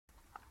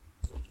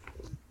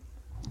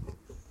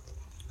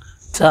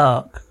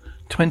Sark,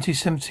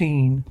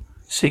 2017.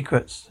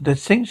 Secrets. The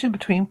distinction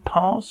between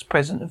past,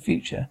 present, and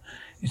future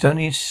is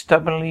only a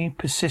stubbornly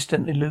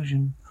persistent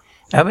illusion.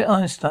 Albert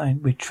Einstein,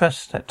 we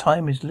trust that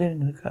time is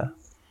linear,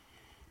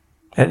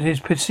 that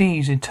it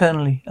proceeds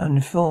eternally and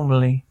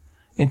uniformly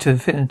into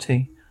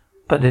infinity,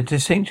 but the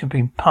distinction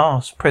between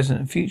past, present,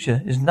 and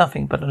future is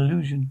nothing but an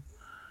illusion.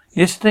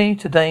 Yesterday,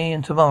 today,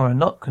 and tomorrow are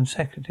not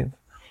consecutive.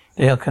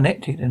 They are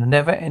connected in a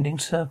never-ending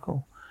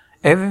circle.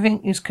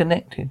 Everything is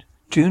connected.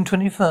 June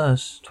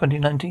 21st,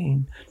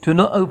 2019. Do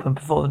not open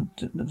before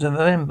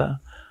November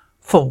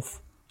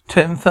 4th,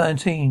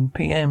 10:13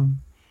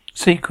 p.m.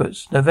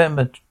 Secrets,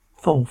 November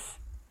 4th,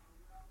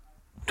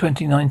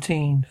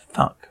 2019.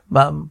 Fuck.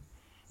 Mum,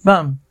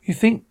 you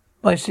think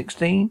by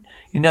 16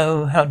 you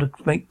know how to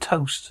make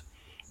toast?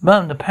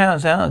 Mum, the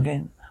power's out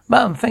again.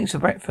 Mum, thanks for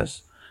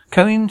breakfast.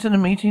 Coming to the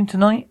meeting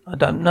tonight? I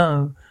don't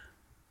know.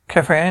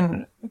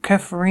 Katharina,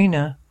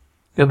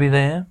 you'll be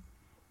there.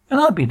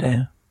 And I'll be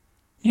there.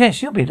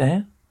 Yes, you'll be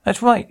there.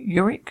 That's right,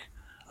 Yurik.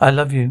 I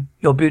love you.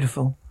 You're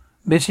beautiful.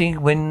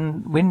 Missing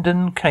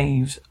Wyndham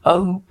Caves,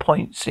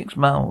 0.6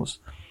 miles.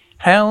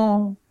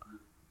 How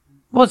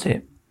was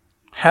it?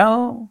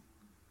 How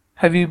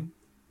have you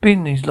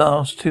been these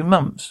last 2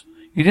 months?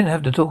 You didn't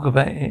have to talk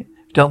about it.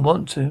 You don't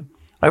want to.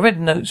 I read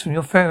notes from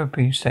your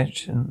therapy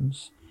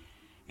sessions.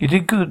 You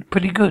did good,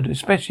 pretty good,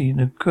 especially in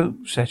the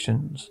group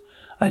sessions.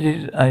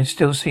 I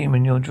still see him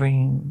in your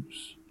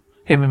dreams.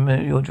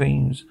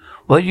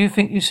 Why do you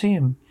think you see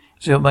him?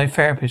 So my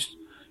therapist.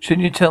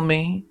 Shouldn't you tell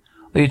me?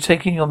 Are you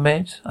taking your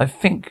meds? I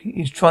think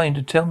he's trying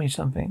to tell me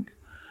something.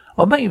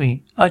 Or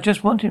maybe I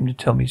just want him to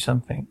tell me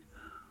something.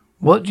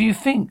 What do you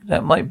think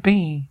that might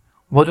be?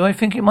 What do I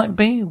think it might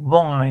be?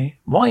 Why?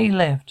 Why he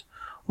left?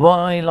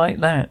 Why like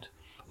that?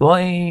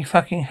 Why he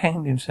fucking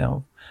hanged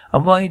himself?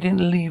 And why he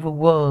didn't leave a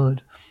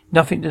word?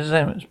 Nothing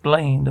to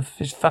explain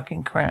his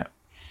fucking crap.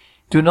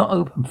 Do not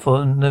open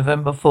for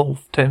November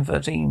 4th,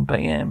 10:13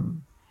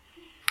 p.m.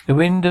 The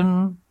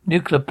Wyndham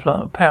nuclear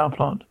power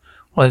plant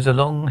has a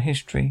long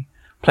history.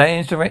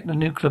 Plans to wreck the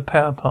nuclear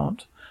power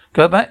plant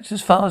go back to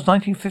as far as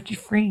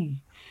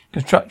 1953.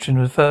 Construction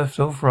was first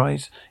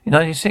authorized in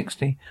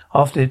 1960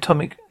 after the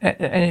Atomic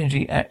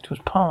Energy Act was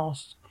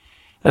passed.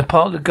 As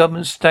part of the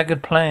government's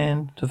staggered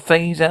plan to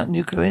phase out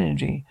nuclear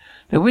energy,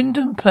 the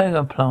Wyndham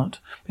power plant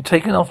was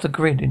taken off the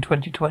grid in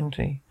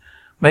 2020,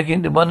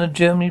 making it one of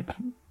Germany's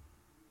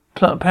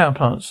power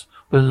plants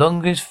with the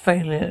longest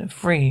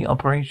failure-free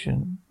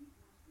operation.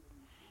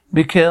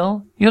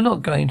 Mikhail, you're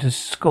not going to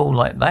school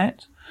like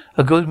that.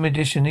 A good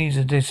magician needs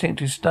a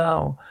distinctive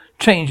style.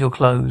 Change your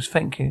clothes,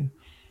 thank you.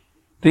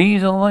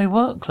 These are my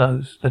work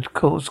clothes. The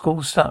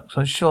school sucks.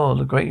 I'm sure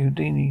the great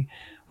Houdini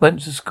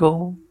went to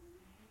school.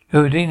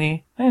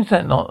 Houdini? It's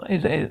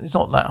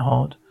not that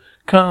hard.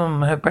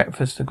 Come, have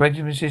breakfast. The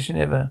greatest magician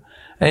ever.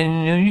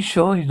 And are you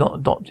sure he's not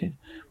adopted?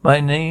 My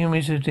name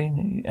is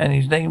Houdini, and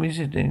his name is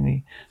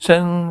Houdini.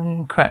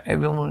 Selling crack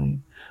every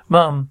morning.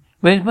 Mum,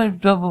 where's my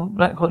double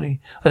black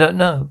hoodie? I don't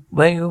know.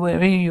 Where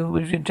are you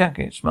with your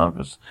jackets,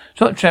 Marcus?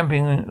 Stop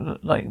trampling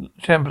like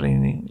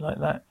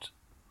that.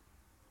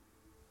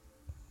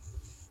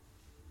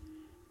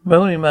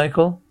 Morning,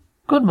 Michael.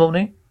 Good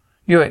morning.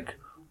 Yurik.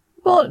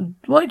 What?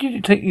 Why did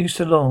it take you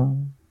so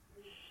long?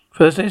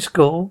 First day of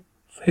school.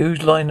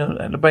 Huge line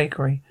at the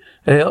bakery.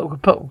 The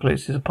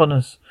apocalypse is upon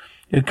us.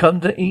 You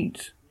come to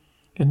eat.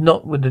 It's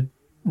not with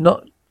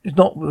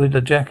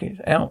the jacket.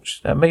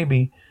 Ouch. That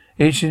maybe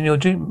it's in your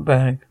gym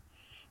bag.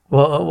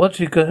 What's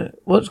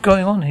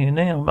going on here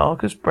now,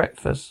 Marcus?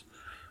 Breakfast.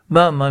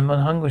 Mum, I'm on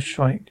hunger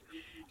strike.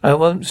 I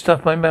won't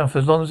stuff my mouth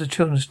as long as the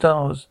children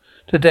starve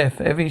to death.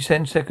 Every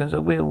 10 seconds I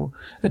will.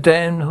 The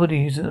damn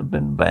hoodie's in a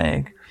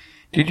bag.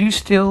 Did you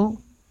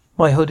steal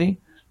my hoodie?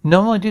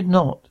 No, I did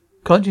not.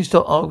 Can't you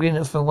stop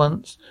arguing for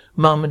once?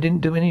 Mum, I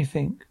didn't do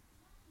anything.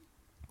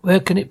 Where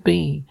can it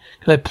be?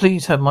 Can I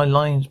please have my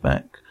lines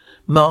back?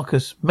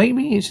 Marcus,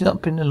 maybe it's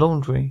up in the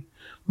laundry.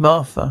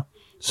 Martha,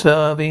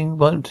 serving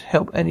won't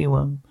help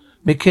anyone.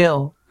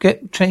 Mikhail,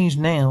 get changed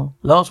now.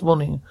 Last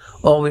warning,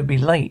 or we'll be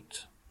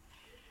late.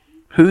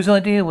 Whose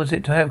idea was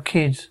it to have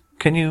kids?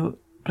 Can you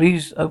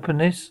please open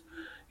this?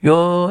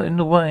 You're in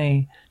the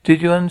way.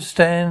 Did you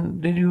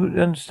understand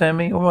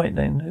me? All right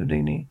then,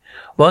 Houdini.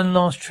 One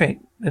last trick,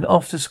 then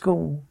off to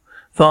school.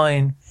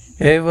 Fine.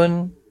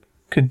 Everyone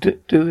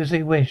could do as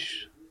they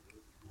wish.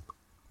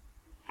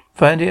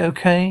 Find it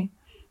okay?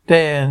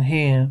 There and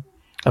here.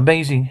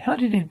 Amazing. How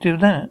did he do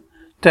that?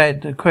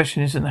 Dad, the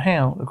question isn't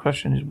how, the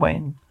question is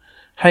when.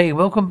 Hey,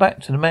 welcome back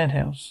to the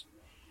madhouse.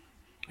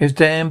 It's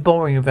damn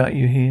boring without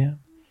you here.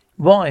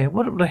 Why?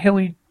 What the hell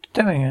are you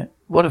doing at?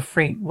 What a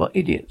freak. What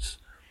idiots.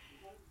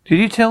 Did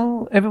you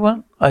tell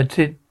everyone? I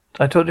did.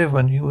 I told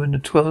everyone you were in a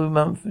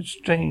 12-month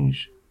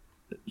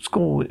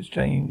school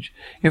exchange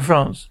in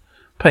France,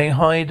 paying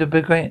high de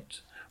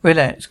baguette.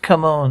 Relax,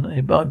 come on.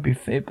 It'd be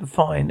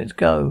fine. Let's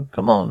go.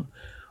 Come on.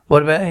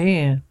 What about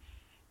here?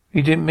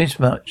 You didn't miss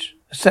much,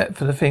 except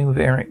for the thing with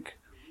Eric.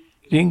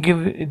 You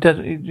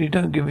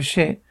don't give a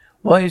shit.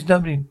 Why is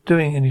nobody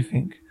doing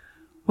anything?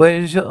 Where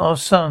is our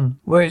son?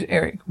 Where is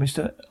Eric,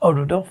 Mr.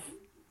 Odordoff?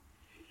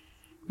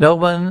 No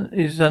one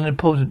is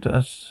unimportant to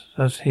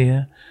us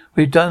here.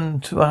 We've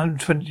done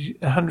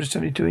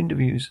 172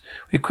 interviews.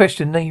 We've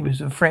questioned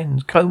neighbours and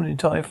friends, combed the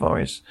entire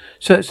forest,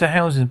 searched the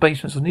houses,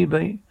 basements of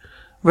nearby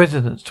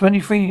residents.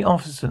 23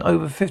 officers and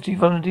over 50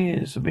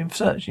 volunteers have been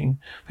searching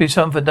for his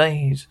son for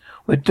days.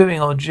 We're doing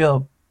our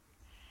job.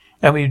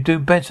 And we do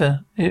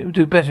better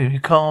if you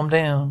calm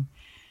down.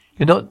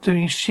 You're not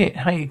doing shit.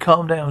 Hey,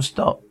 calm down.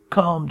 Stop.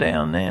 Calm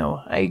down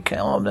now. Hey,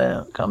 calm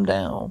down. Calm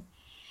down.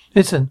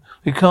 Listen,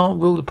 we can't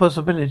rule the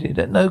possibility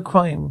that no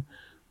crime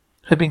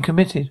had been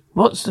committed.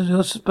 What's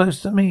this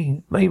supposed to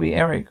mean? Maybe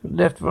Eric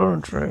left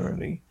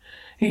voluntarily.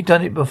 He'd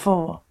done it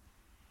before.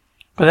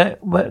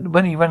 But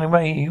when he ran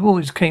away, he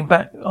always came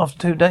back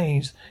after 2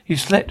 days. He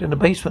slept in the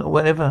basement or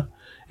whatever.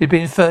 It'd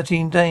been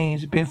 13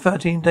 days. It's been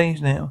 13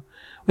 days now.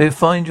 We'll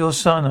find your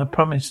son, I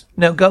promise.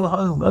 Now go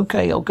home.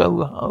 Okay, I'll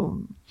go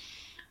home.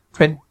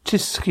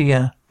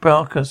 Francisca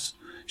Barkas.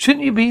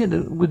 Shouldn't you be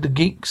with the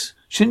geeks?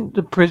 Shouldn't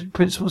the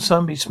principal's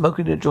son be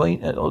smoking a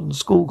joint on the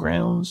school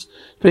grounds?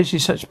 Especially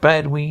such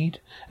bad weed.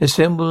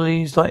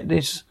 Assemblies like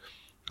this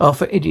are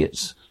for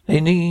idiots. They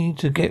need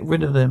to get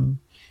rid of them.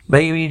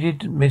 Maybe he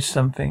did miss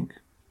something.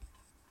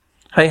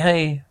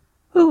 Hey.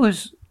 How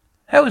was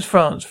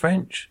France,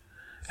 French?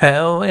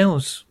 How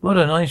else? What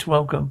a nice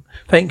welcome.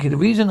 Thank you. The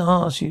reason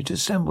I asked you to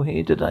assemble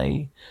here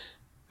today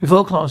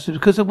before class is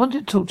because I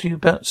wanted to talk to you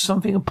about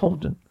something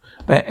important.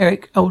 About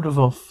Eric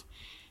Oldervoff.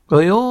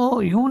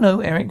 Well, you all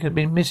know Eric had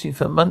been missing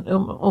for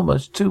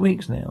almost 2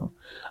 weeks now.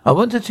 I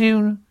want to tell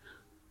you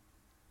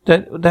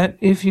that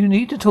if you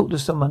need to talk to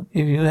someone,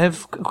 if you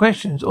have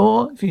questions,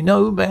 or if you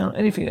know about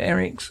anything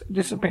Eric's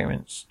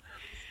disappearance,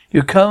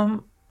 you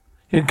come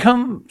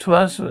to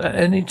us at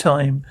any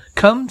time.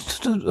 Come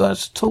to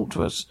us, talk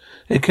to us.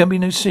 There can be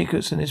no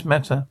secrets in this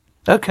matter.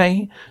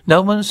 Okay,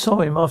 no one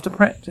saw him after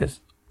practice.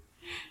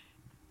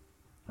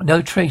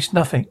 No trace,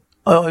 nothing.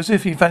 Oh, as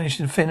if he vanished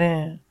in thin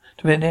air.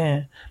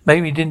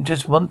 Maybe he didn't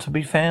just want to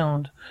be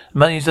found. The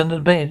money's under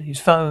the bed, his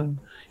phone.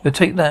 You'll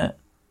take that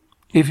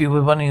if you were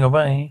running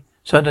away.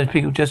 Sometimes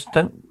people just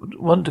don't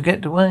want to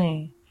get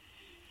away.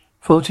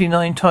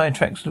 49 tyre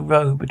tracks on the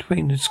road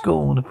between the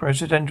school and the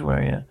residential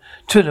area.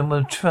 2 of them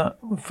were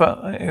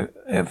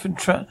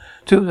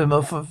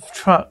for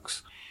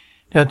trucks.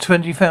 There are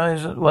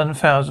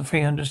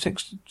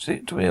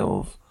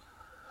 1,312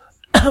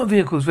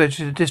 vehicles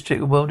registered in the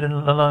district of Weldon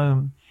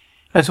alone.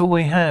 That's all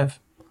we have.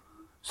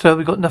 So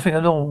we got nothing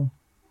at all.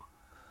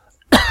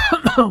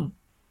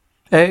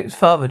 Eric's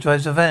father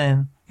drives a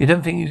van. You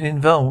don't think he's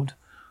involved?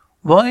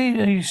 Why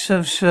are you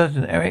so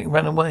certain Eric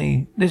ran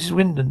away? This is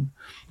Wyndham.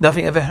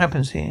 Nothing ever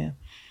happens here.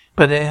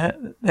 But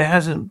there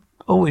hasn't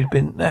always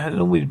been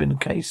the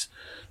case.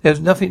 There's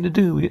nothing to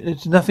do.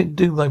 It's nothing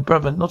to do, my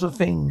brother. Not a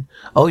thing.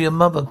 Oh, your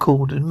mother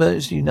called an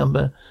emergency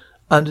number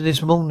under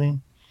this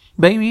morning.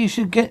 Maybe you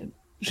should pay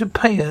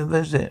her a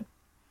visit.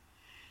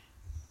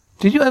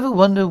 Did you ever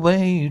wonder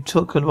where you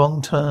took a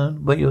wrong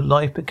turn, where your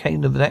life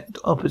became the exact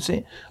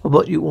opposite of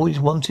what you always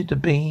wanted to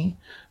be?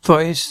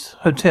 Forest,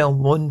 Hotel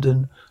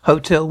Wyndham.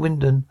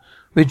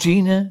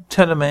 Regina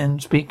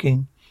Telemann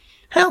speaking.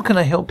 How can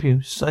I help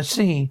you? I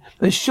see.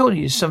 There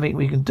surely is something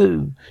we can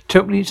do.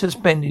 Totally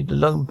suspended the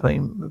loan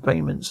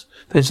payments,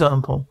 for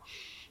example.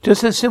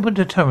 Just a simple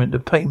deterrent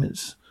of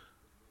payments.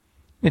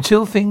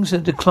 Until things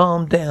are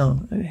calmed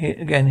down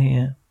again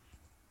here.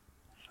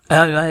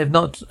 I have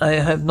not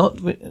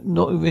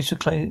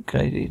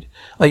relocated.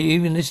 Are you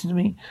even listening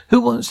to me?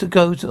 Who wants to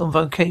go on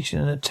vacation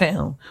in a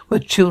town where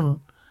a child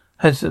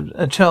has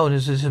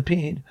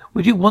disappeared?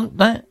 Would you want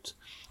that?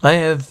 I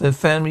have a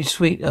family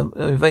suite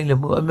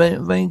available. A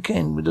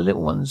weekend with the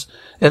little ones.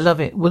 They love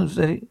it, wouldn't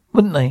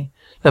they?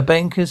 The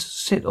bankers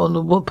sit on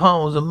the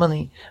piles of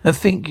money and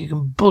think you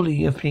can bully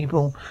your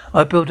people.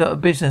 I built up a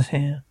business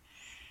here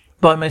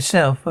by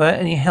myself without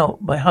any help.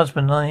 My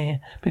husband and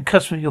I have been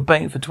customers of your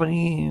bank for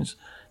 20 years.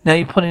 Now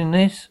you're putting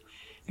this?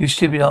 You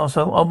stupid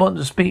arsehole. I want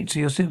to speak to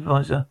your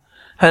supervisor.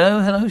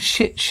 Hello,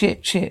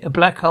 shit. A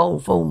black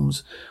hole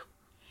forms.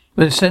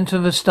 When the center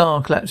of a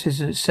star collapses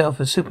in itself,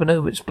 a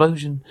supernova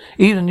explosion.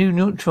 Even new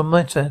neutron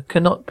matter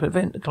cannot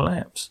prevent the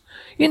collapse.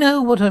 You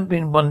know what I've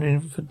been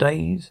wondering for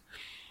days?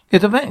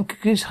 If the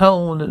vacuous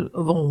hole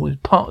of all is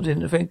parked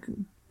in the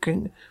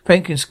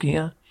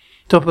Frankenskier,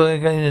 top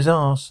of his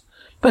ass.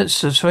 But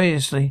so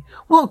seriously,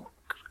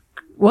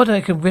 what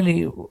I can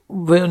really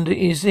wonder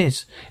is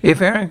this.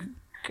 If Eric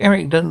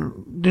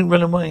didn't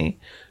run away,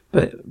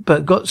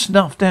 but got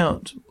snuffed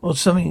out or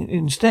something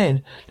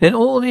instead, then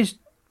all his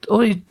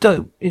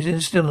dope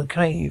is still in the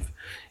cave.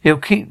 He'll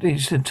keep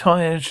his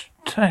entire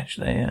trash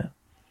there.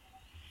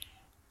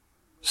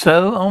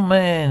 So, oh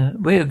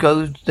man, we'll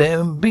go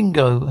there and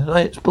bingo.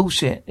 It's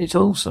bullshit. It's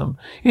awesome.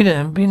 You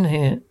haven't been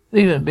here.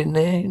 You haven't been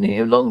there in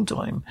a long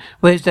time.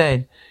 Where's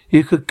Dad?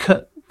 You could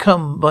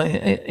come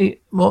by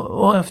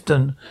more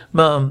often.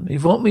 Mum,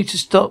 if you want me to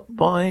stop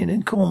by,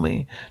 then call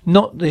me.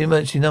 Not the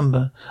emergency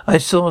number. I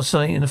saw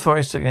something in the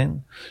forest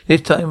again.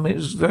 This time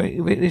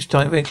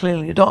very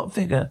clearly a dark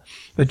figure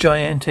with a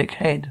gigantic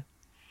head.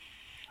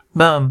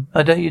 Mum,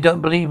 you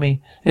don't believe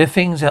me. There are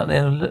things out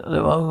there that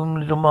their own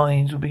little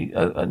minds will be,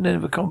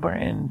 never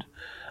comprehend.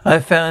 I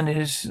found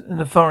this in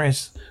the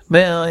forest.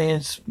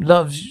 Mary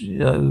loves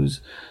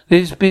those.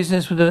 This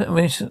business with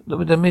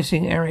the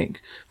missing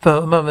Eric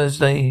for Mother's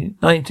Day,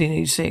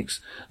 1986.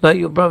 Like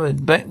your brother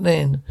back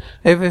then.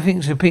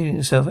 Everything's repeating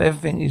itself.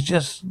 Everything is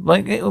just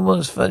like it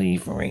was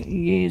 33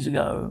 years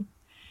ago.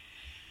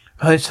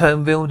 His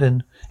home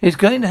building. It's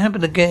going to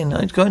happen again.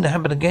 It's going to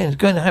happen again. It's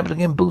going to happen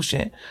again.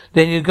 Bullshit.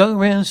 Then you go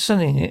around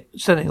selling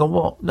or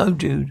what? No,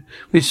 dude.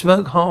 We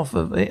smoke half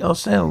of it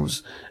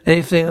ourselves. And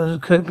if there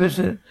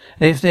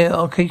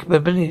are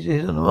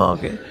capabilities on the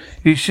market,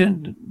 you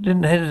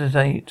didn't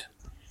hesitate.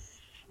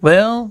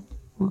 Well,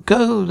 we'll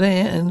go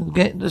there and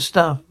get the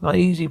stuff. Like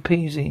easy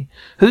peasy.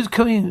 Who's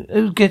getting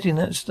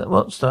that stuff?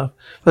 What stuff?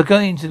 We're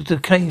going to the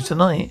cave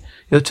tonight.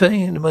 You're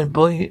turning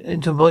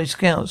into Boy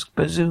Scouts.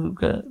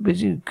 Bazooka.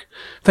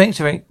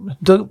 Thanks, Eric.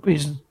 Dope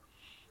is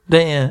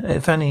there.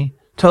 Fanny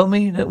told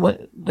me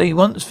that they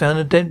once found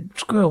a dead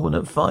squirrel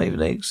with 5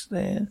 legs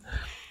there.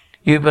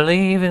 You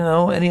believe in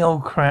any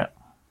old crap.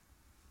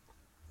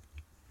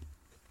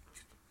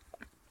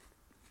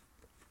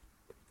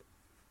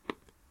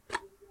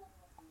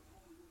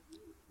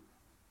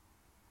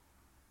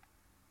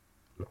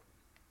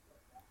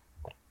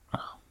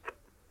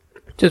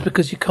 Just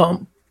because you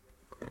can't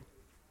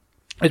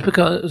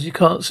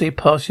see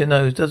past your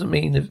nose doesn't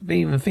mean that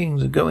even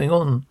things are going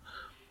on.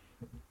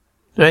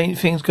 There ain't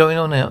things going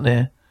on out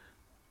there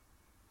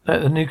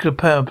that the nuclear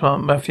power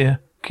plant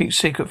mafia keeps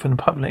secret from the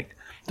public.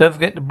 Don't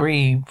forget to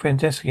breathe,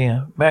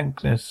 Francesca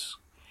Magnus.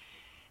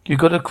 You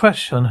got a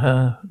crush on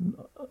her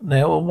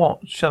now or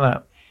what? Shut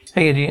up.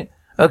 Hey, idiot.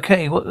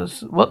 Okay, what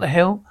the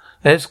hell?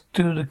 Let's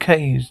do the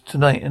caves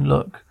tonight and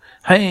look.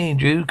 Hey,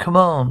 Jude, come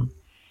on.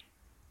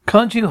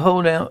 Can't you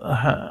hold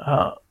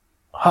out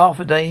half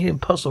a day?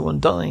 Impossible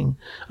and dying.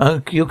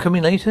 You're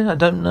coming later? I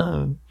don't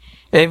know.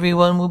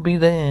 Everyone will be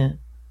there.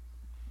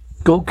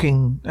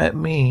 Gawking at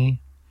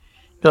me.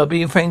 I'll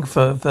be in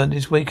Frankfurt for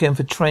this weekend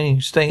for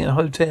training, staying at a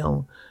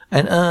hotel.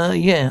 And,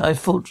 yeah,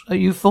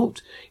 you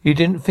thought you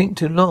didn't think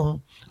too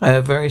long. I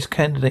have various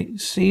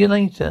candidates. See you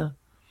later.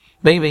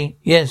 Maybe,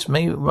 yes,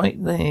 maybe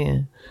right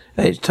there.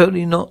 It's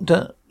totally not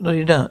done.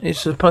 It's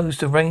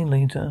supposed to rain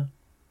later.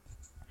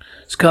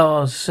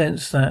 Scars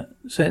sense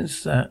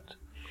that.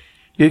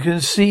 You can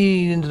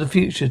see into the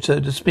future, so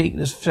to speak.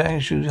 The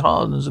statue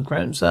hardens and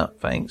cramps up,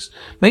 thanks.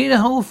 Maybe the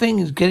whole thing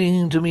is getting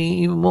into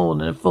me even more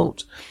than I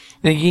thought.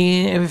 The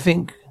year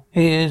everything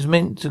here is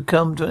meant to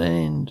come to an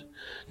end.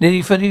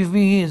 Nearly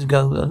 33 years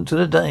ago, to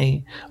the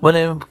day when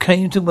I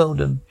came to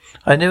Weldon,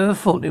 I never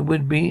thought it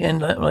would be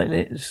end like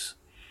this.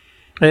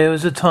 There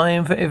was a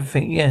time for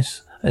everything,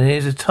 yes, and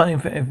there's a time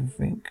for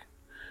everything.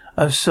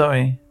 I'm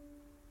sorry.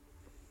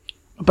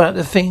 About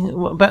the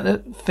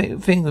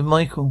thing with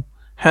Michael.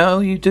 How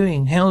are you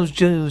doing? How's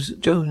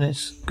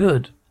Jonas?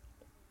 Good.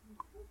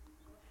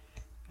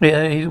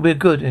 Yeah, we're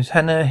good. Is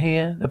Hannah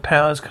here? The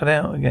power's cut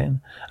out again.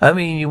 I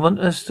mean, you want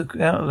us to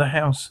out of the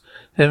house?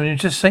 Then you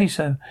just say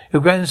so.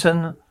 Your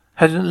grandson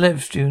hasn't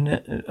left you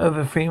in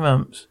over 3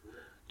 months.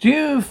 Do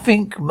you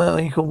think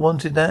Michael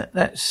wanted that?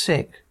 That's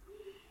sick.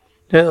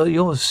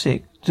 You're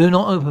sick. Do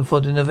not open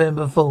for the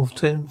November 4th,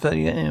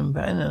 10:30 a.m.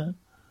 banner.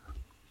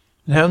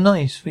 How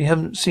nice. We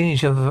haven't seen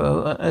each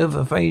other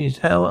over for ages.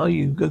 How are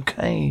you?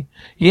 Okay.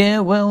 Yeah,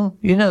 well,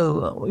 you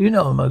know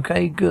I'm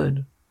okay.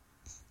 Good.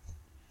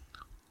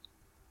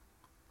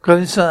 Go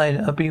inside.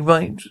 I'll be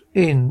right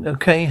in.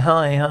 Okay,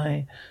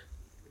 hi.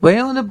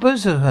 Where are the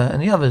both of her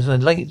and the others are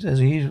late as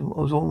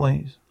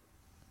always.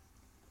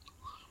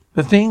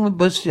 The thing with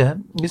Buster,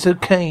 it's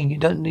okay. You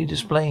don't need to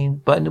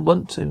explain, but I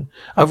want to.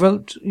 I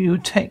wrote you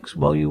texts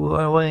while you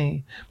were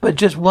away, but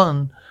just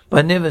one.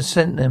 But I never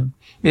sent them.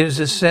 It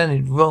just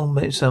sounded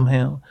wrong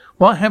somehow.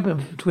 What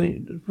happened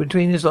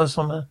between this last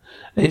summer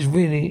is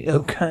really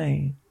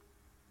okay.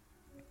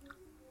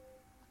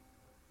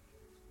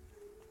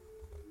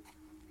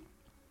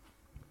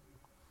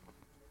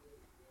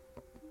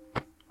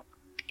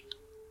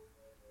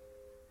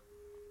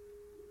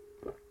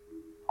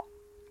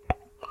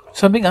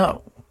 Something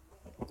up.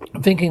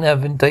 I'm thinking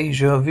of in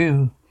deja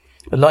vu.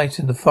 A light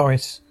in the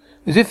forest.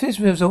 As if this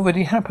has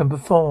already happened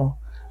before.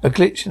 A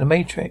glitch in the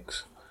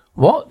matrix.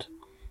 What?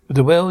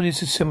 The world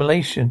is a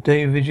simulation.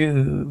 Deja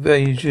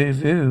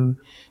vu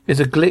is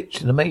a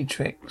glitch in the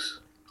matrix.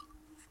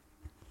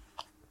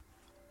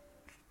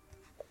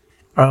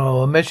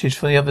 Oh, a message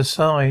from the other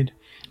side.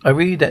 I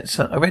read that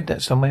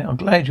somewhere. I'm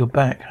glad you're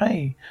back.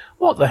 Hey,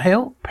 what the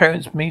hell?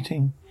 Parents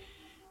meeting.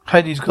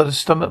 Heidi's got a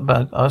stomach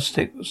bug. I'll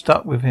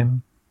stuck with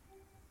him.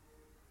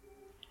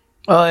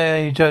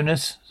 Hey,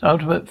 Jonas.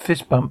 Ultimate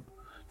fist bump.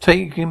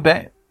 Take him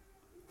back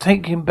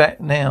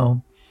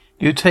now.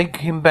 You take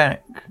him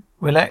back.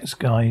 Relax,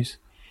 guys.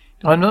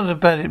 I'm not a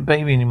bad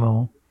baby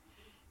anymore.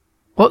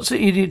 What's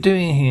the idiot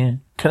doing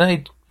here? Can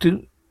I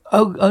do...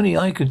 Oh, only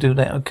I could do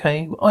that,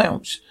 okay?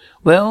 Ouch.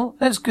 Well,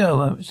 let's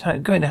go. It's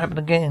going to happen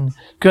again.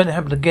 It's going to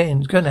happen again.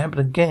 It's going to happen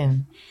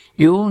again.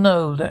 You all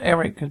know that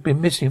Eric has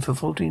been missing for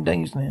 14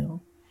 days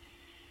now.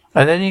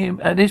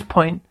 At this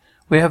point,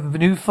 We have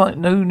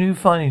no new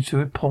findings to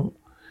report.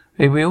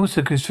 We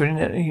also considering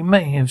that he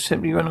may have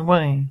simply run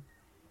away.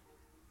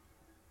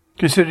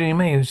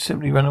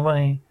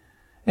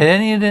 And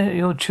any of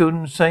your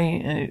children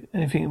say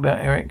anything about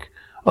Eric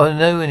or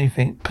know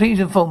anything, please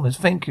inform us.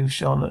 Thank you,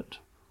 Charlotte.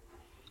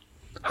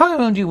 How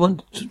long do you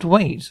want to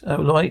wait? I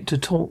would like to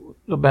talk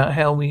about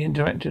how we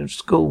interacted at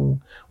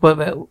school. What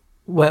about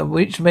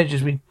which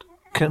measures we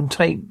can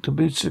take to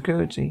boost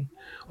security?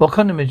 What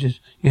kind of measures?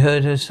 You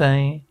heard her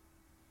say.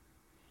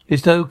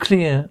 It's no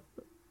clear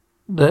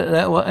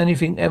that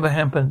anything ever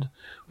happened.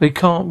 We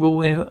can't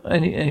rule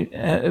anything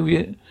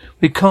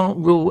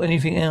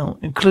out,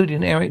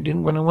 including Eric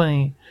didn't run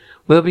away.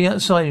 We'll be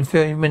outside in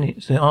 30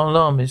 minutes. The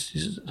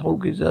alarmist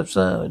talk is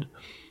absurd.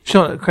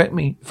 Charlotte, correct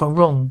me if I'm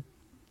wrong.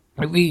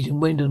 The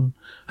region, Wyndham,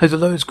 has the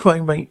lowest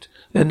crime rate.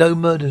 There are no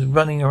murderers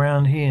running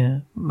around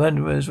here.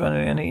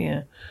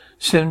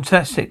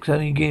 Fantastic,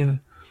 only give.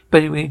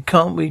 But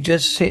can't we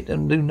just sit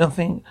and do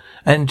nothing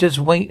and just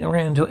wait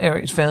around till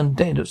Eric's found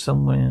dead or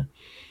somewhere?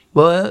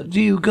 What do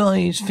you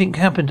guys think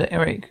happened to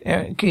Eric?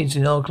 Eric kids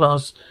in our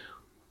class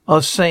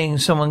are saying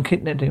someone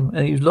kidnapped him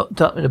and he was locked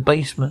up in the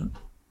basement.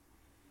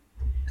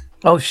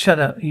 Oh, shut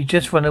up. He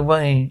just ran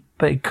away.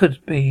 But it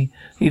could be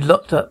he's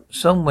locked up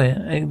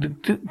somewhere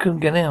and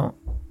couldn't get out.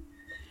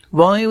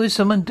 Why would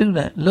someone do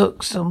that?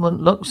 Look,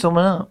 someone locked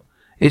someone up.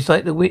 It's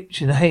like the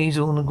witch in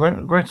Hazel and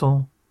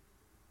Gretel.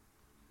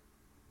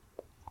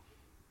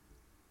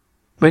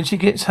 When she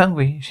gets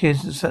hungry, she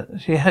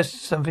has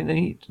something to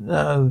eat.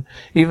 No,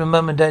 even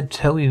Mum and Dad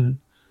tell you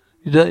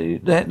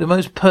that the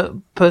most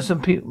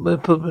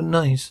people are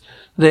nice.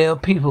 There are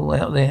people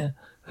out there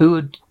who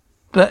would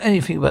but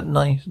anything but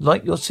nice,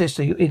 like your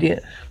sister, you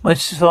idiot. My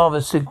father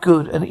said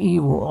good and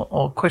evil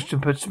or question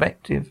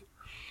perspective.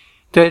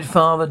 Dead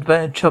father,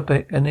 bad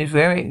topic, and if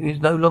Eric is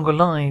no longer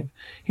alive,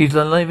 he's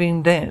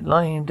lying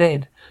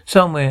dead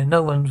somewhere.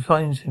 No one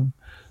finds him.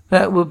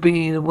 That would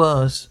be the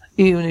worst.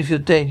 Even if you're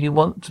dead, you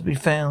want to be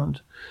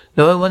found.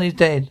 No one is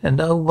dead, and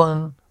no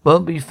one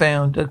won't be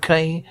found.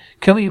 Okay?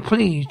 Can we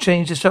please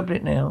change the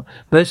subject now?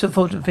 The most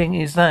important thing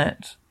is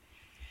that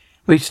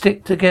we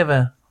stick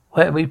together.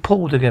 We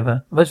pull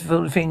together. The most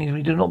important thing is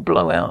we do not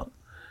blow out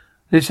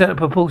this out of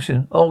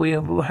proportion. Oh, we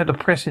have had a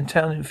press in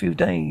town in a few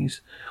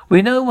days.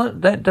 We know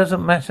what that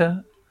doesn't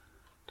matter.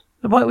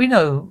 But we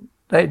know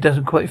that it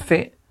doesn't quite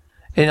fit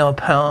in our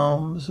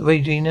palms,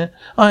 Regina.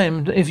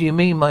 If you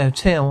mean my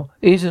hotel,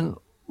 isn't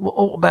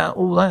all about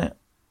all that.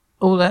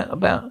 All that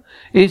about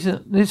this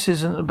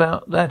isn't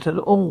about that at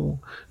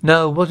all.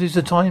 No, what is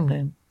the time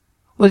then?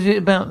 What is it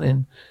about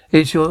then?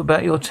 It's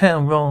about your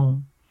town,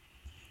 wrong.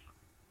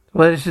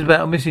 Well, this is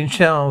about a missing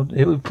child.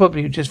 It would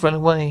probably just run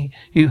away.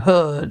 You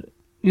heard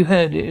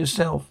it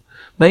yourself.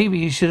 Maybe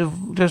you should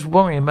have just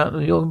worried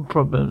about your own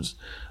problems.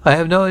 I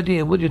have no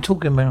idea what you're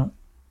talking about.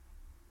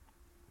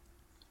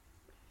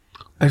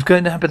 It's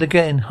going to happen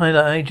again.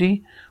 Hi,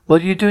 AG.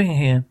 What are you doing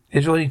here?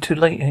 It's already too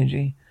late,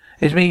 AG.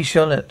 It's me,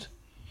 Charlotte.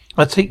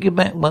 I'll take you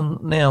back one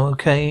now,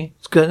 okay?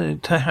 It's going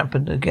to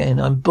happen again.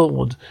 I'm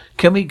bored.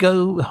 Can we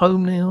go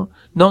home now?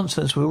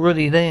 Nonsense, we're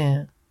already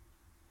there.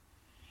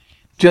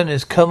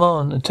 Jonas, come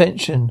on,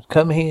 attention.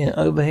 Come here,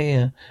 over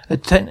here.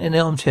 Attention in the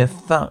armchair.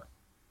 Fuck.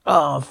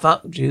 Oh,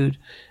 fuck, Jude.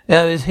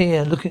 I was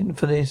here looking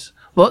for this.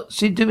 What's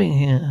he doing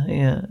here?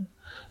 Yeah.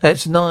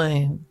 That's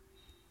 9.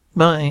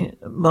 Mine.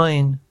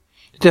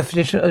 The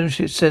definition of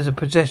ownership says a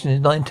possession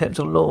is 9 tenths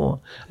of law.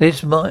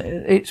 It's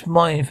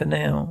mine for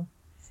now.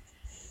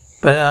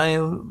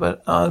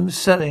 But I'm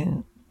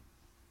selling.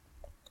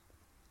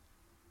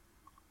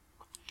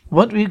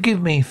 What do you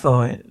give me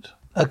for it?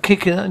 A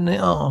kick in the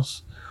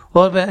arse.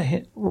 What about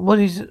it? What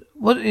is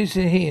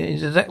in here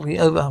is exactly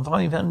over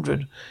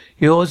 500.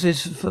 Yours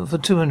is for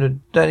 200.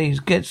 Daddy's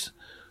get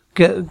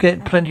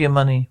plenty of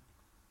money.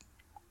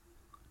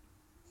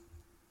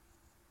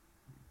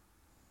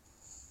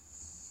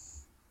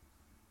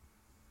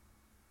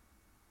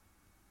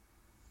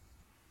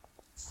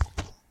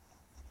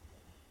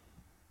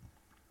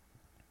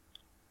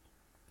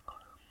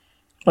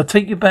 I'll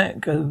take you back,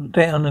 go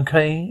down,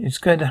 okay? It's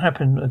going to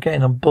happen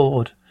again. I'm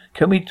bored.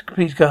 Can we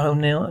please go home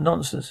now?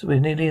 Nonsense. We're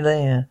nearly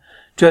there.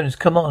 Jonas,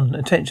 come on.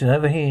 Attention,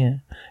 over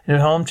here. In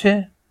an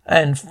armchair?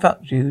 And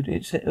fuck, Jude.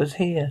 It was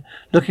here.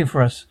 Looking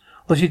for us.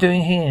 What's he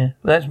doing here?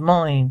 Well, that's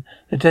mine.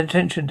 The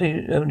detention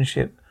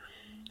ownership.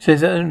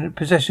 Says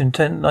possession,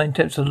 9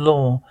 tenths of the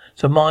law.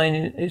 So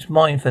it's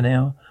mine for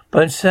now.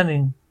 But I'm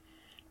selling.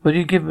 What do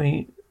you give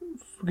me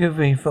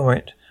for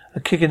it? A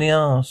kick in the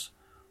arse.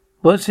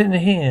 What's in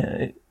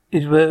here?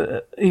 It's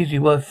easily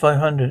worth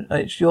 500.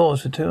 It's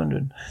yours for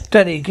 200.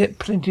 Daddy, get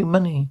plenty of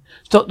money.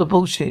 Stop the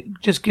bullshit.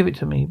 Just give it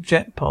to me.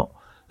 Jackpot.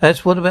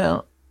 That's what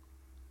about?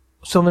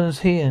 Someone's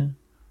here.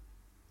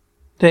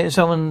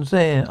 Someone's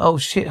there. Oh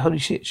shit, holy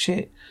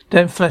shit.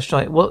 Damn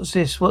flashlight. What's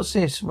this?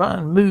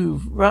 Run,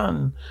 move,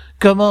 run.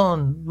 Come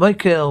on.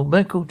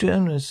 Michael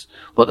Jonas.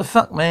 What the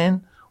fuck,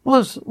 man?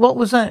 What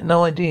was that?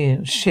 No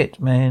idea. Shit,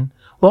 man.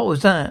 What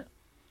was that?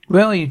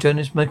 Where are you,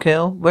 Jonas?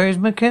 Michael? Where is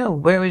Michael?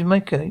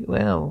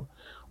 Well,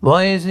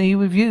 why isn't he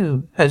with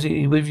you? Has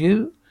he with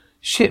you?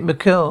 Shit,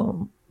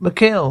 Mikhail,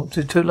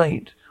 too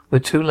late. We're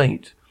too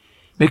late.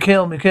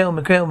 Mikhail.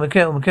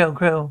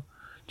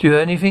 Do you hear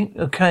anything?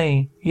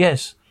 Okay.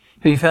 Yes.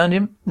 Have you found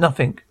him?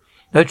 Nothing.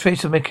 No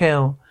trace of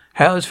Mikhail.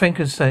 How is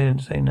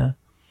Frankenstein?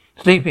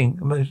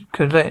 Sleeping.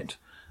 Colette.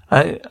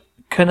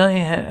 Can I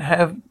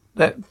have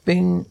that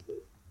thing?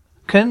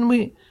 Can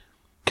we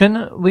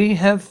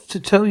have to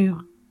tell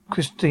you,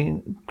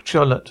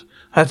 Charlotte?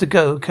 I have to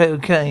go.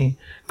 Okay.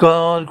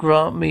 God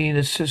grant me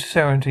the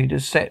sincerity to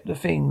set the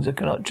things I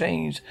cannot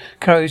change,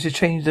 courage to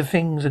change the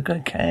things that I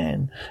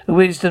can, the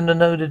wisdom to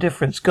know the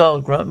difference.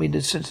 God grant me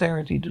the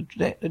sincerity to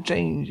set the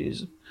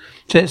changes,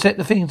 to set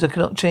the things I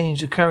cannot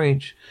change, the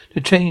courage to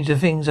change the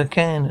things I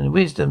can, and the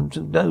wisdom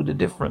to know the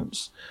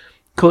difference.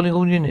 Calling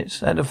all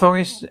units at the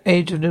forest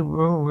edge of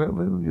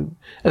New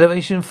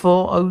elevation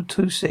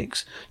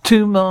 4026.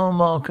 2-mile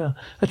marker.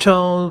 A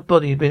child's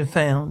body had been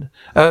found.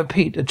 I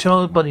repeat, a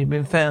child's body had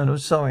been found. I'm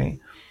sorry.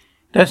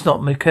 That's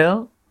not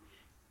Mikhail.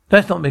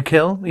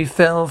 We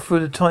fell through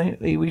the time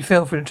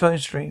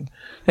stream.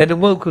 They had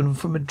awoken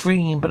from a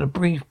dream, but a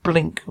brief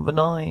blink of an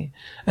eye,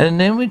 and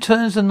then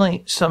returns the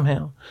night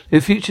somehow. The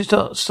future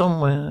starts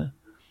somewhere.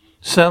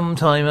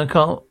 Sometime I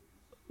can't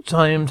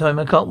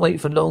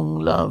wait for long.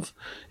 Love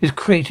is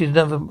created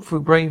another through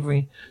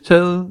bravery.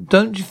 So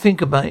don't you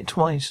think about it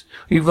twice.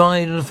 We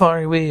ride on the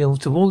fiery wheel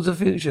towards the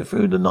future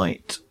through the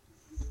night.